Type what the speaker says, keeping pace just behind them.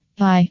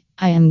Hi,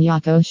 I am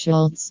Yako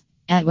Schultz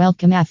at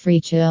Welcome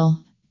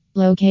AfriChill,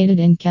 located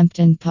in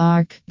Kempton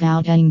Park,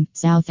 Gauteng,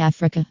 South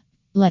Africa.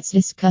 Let's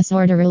discuss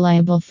order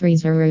reliable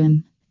freezer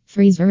room.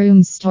 Freezer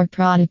rooms store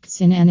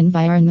products in an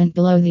environment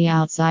below the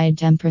outside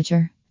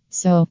temperature.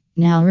 So,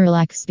 now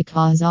relax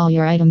because all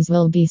your items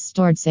will be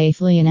stored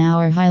safely in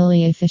our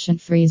highly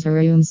efficient freezer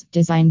rooms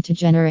designed to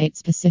generate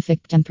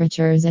specific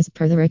temperatures as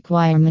per the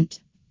requirement.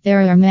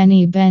 There are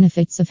many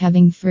benefits of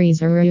having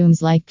freezer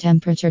rooms like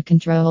temperature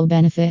control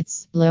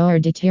benefits, lower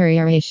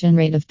deterioration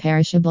rate of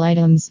perishable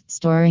items,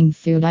 storing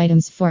food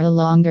items for a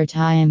longer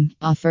time,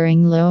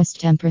 offering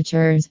lowest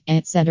temperatures,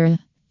 etc.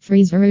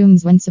 Freezer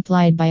rooms when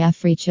supplied by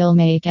AfriChill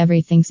make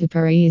everything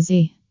super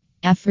easy.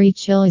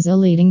 AfriChill is a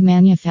leading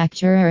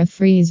manufacturer of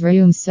freezer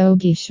rooms, so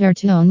be sure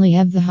to only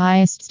have the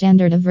highest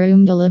standard of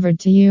room delivered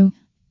to you.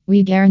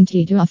 We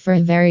guarantee to offer a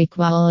very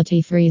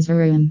quality freezer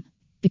room.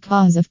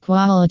 Because of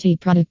quality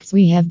products,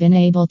 we have been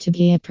able to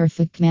be a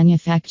perfect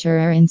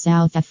manufacturer in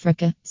South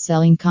Africa,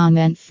 selling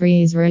comment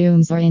freeze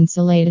rooms or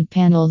insulated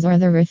panels or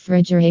the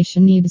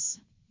refrigeration needs.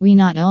 We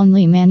not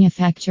only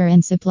manufacture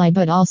and supply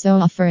but also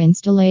offer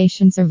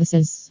installation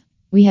services.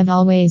 We have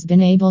always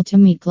been able to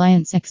meet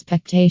clients'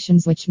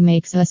 expectations, which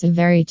makes us a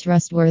very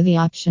trustworthy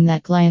option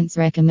that clients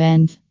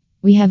recommend.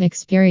 We have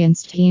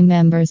experienced team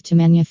members to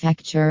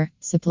manufacture,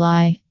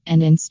 supply,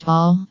 and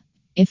install.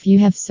 If you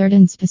have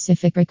certain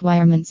specific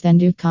requirements, then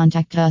do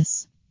contact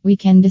us. We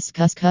can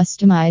discuss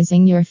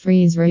customizing your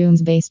freeze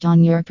rooms based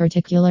on your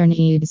particular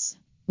needs.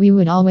 We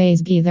would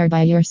always be there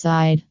by your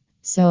side.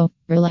 So,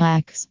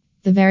 relax.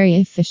 The very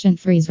efficient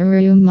freezer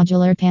room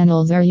modular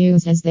panels are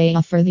used as they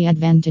offer the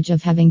advantage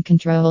of having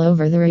control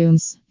over the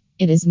rooms.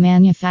 It is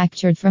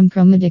manufactured from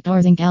chromatic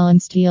or zinc alum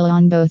steel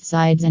on both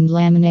sides and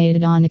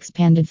laminated on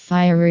expanded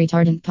fire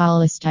retardant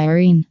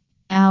polystyrene.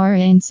 Our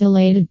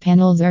insulated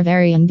panels are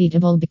very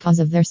unbeatable because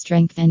of their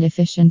strength and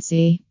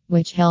efficiency,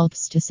 which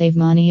helps to save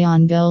money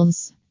on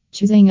bills.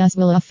 Choosing us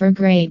will offer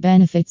great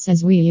benefits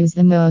as we use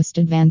the most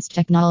advanced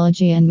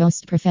technology and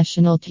most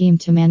professional team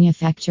to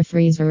manufacture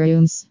freezer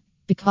rooms.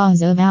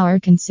 Because of our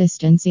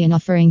consistency in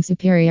offering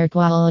superior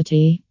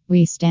quality,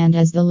 we stand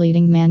as the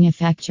leading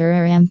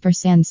manufacturer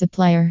 &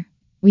 supplier.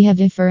 We have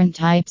different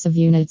types of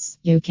units.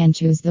 You can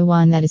choose the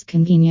one that is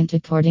convenient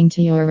according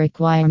to your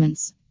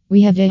requirements.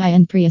 We have DI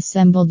and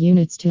pre-assembled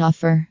units to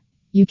offer.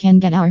 You can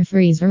get our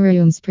freezer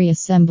rooms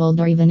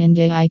pre-assembled or even in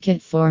DI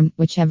kit form,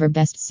 whichever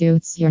best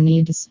suits your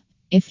needs.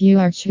 If you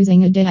are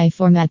choosing a DI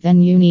format,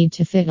 then you need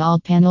to fit all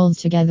panels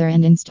together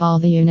and install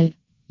the unit.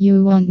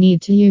 You won't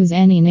need to use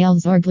any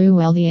nails or glue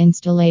while the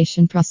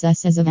installation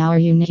processes of our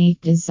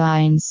unique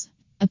designs.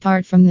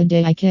 Apart from the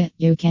DI kit,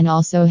 you can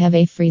also have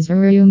a freezer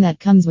room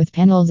that comes with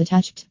panels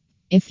attached.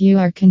 If you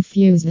are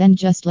confused, then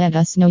just let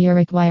us know your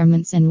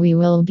requirements and we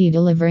will be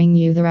delivering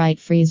you the right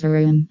freezer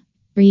room.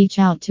 Reach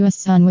out to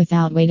us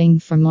without waiting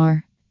for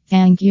more.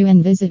 Thank you,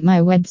 and visit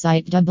my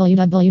website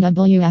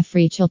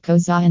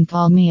www.africhill.co.za and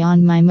call me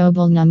on my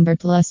mobile number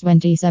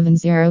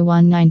 +2701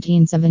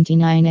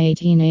 1979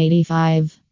 1885.